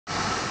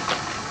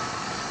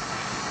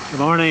Good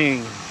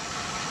morning,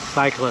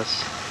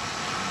 cyclists.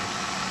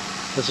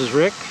 This is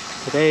Rick.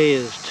 Today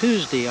is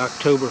Tuesday,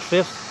 October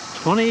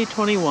 5th,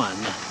 2021.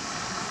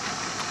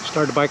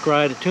 Started a bike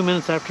ride at 2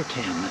 minutes after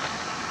 10.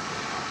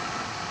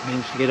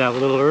 Managed to get out a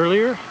little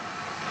earlier.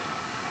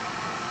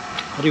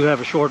 I do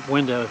have a shorter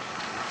window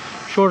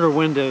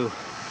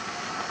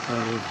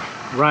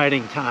of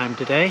riding time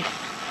today.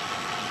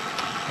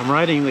 I'm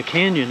riding the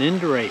Canyon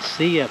Endurace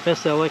CF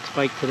SLX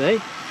bike today.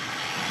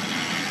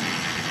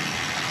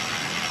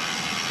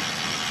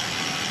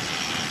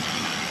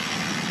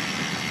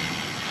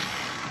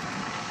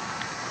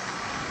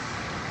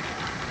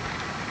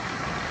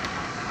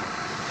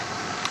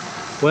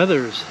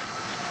 Weather's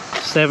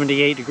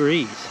 78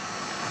 degrees.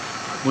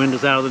 Wind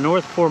is out of the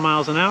north, 4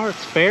 miles an hour.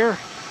 It's fair.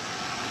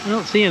 I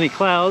don't see any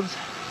clouds.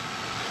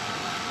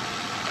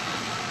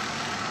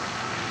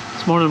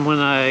 This morning when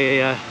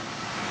I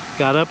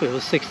got up, it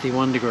was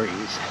 61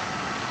 degrees.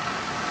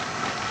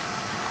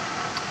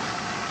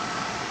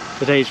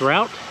 Today's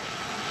route,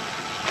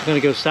 I'm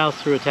going to go south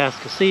through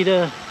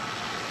Atascocita,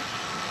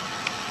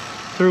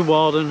 through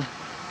Walden,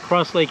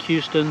 across Lake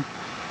Houston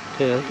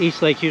to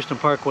East Lake Houston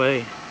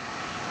Parkway,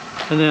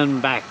 and then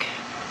back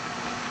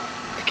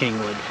to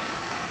Kingwood.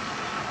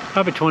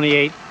 Probably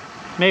 28,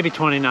 maybe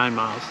 29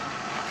 miles.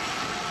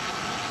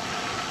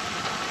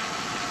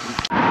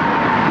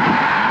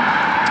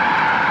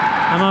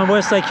 I'm on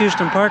West Lake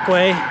Houston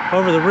Parkway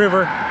over the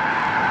river,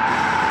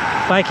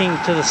 biking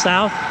to the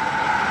south.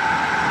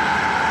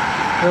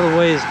 A little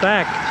ways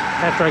back,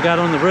 after I got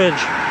on the bridge,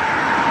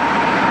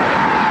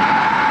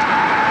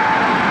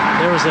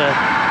 there was a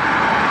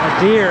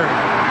deer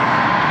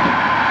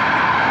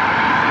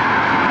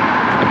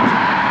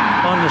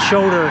on the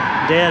shoulder,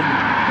 dead,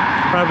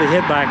 probably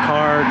hit by a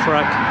car or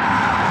truck.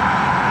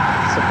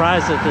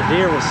 Surprised that the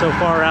deer was so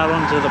far out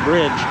onto the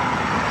bridge.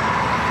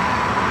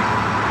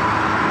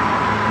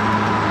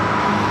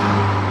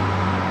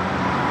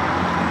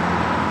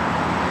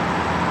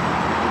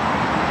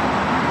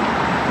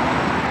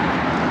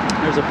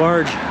 There's a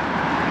barge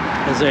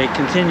as they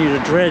continue to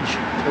dredge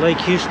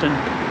Lake Houston.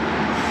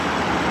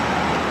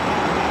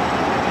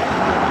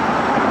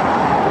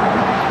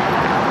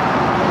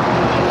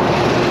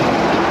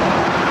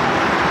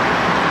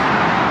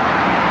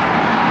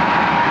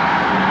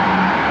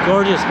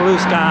 Gorgeous blue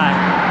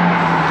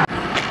sky.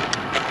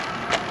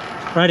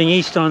 Riding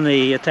east on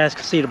the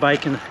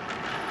Atascocita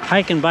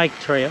hike and bike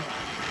trail.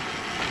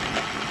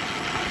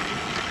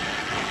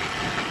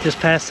 Just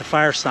past the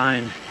fire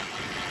sign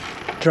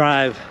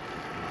drive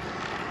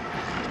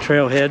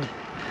trailhead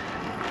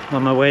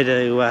on my way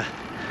to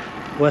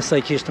West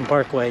Lake Houston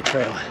Parkway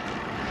trail,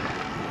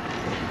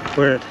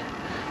 where it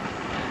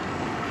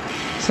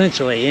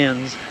essentially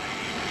ends.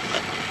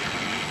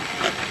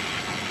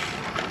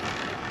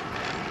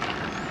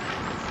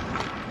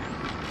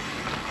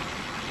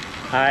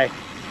 Hi.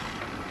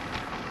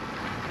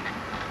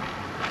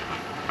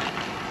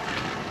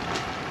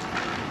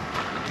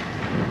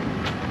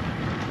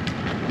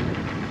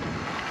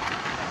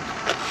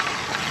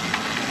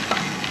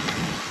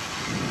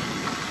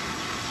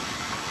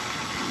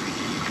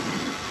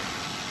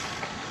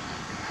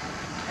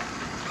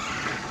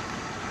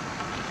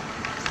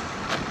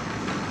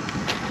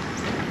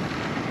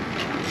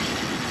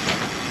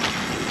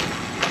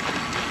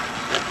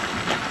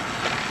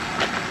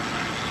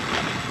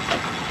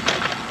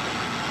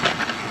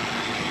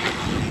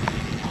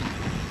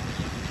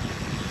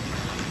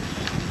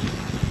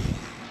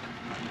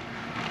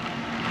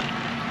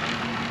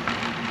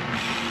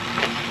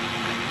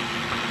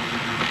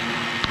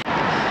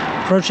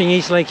 Approaching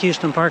East Lake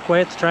Houston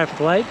Parkway at the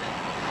traffic light.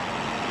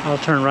 I'll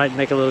turn right and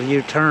make a little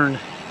U-turn.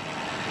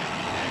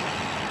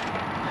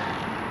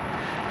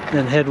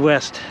 Then head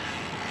west.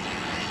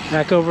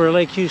 Back over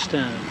Lake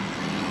Houston.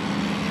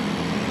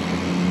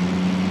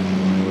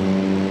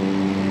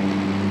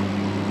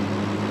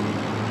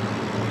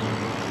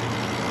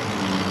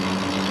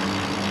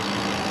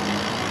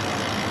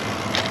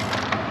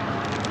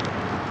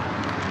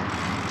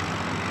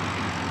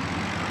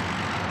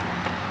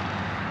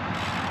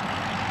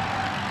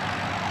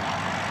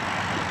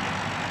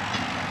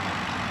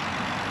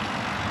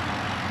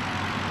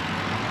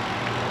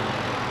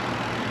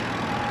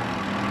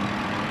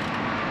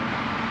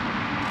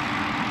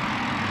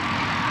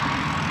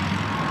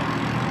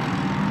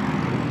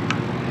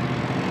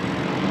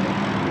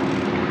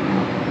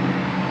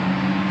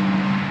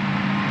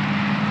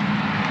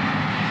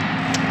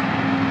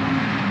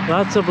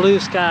 Lots of blue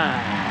sky.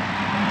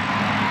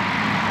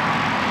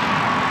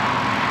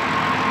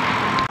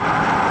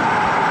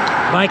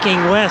 Biking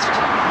west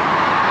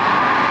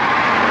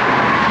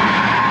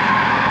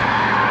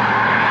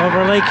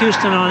over Lake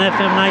Houston on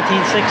FM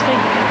 1960.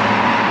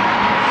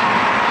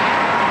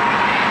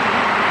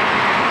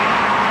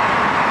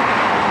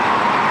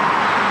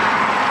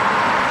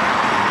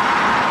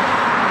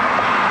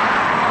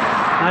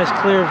 Nice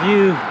clear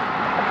view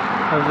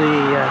of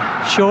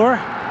the shore,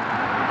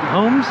 the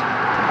homes.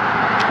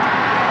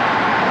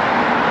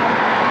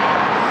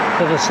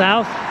 To the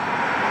south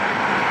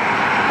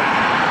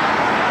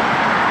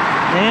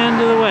and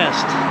to the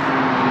west.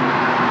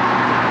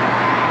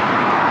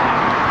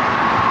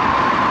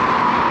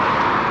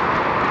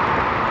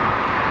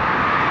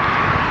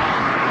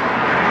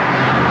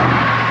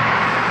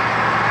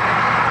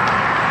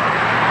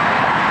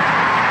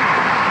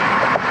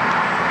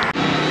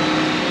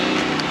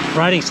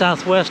 Riding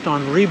southwest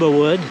on Reba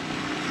Wood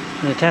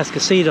and the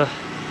Atascocita.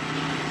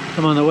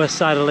 I'm on the west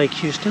side of Lake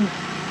Houston.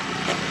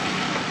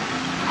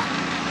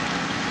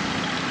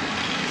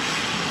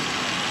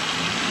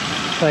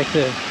 It's like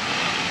the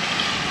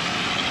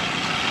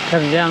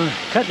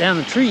cut down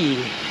the tree.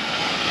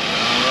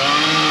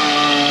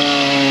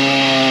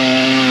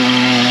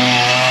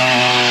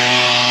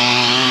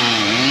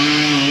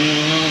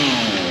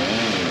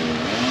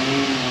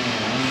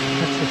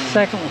 That's the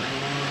second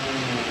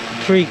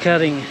tree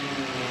cutting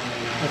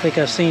I think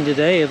I've seen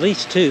today, at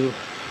least two.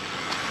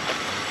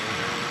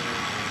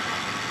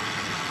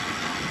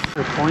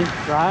 Point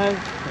Drive,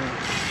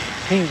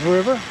 Kings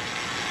River.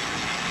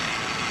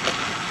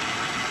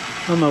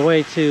 On my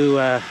way to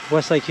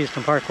West Lake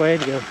Houston Parkway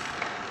to go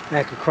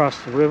back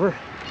across the river.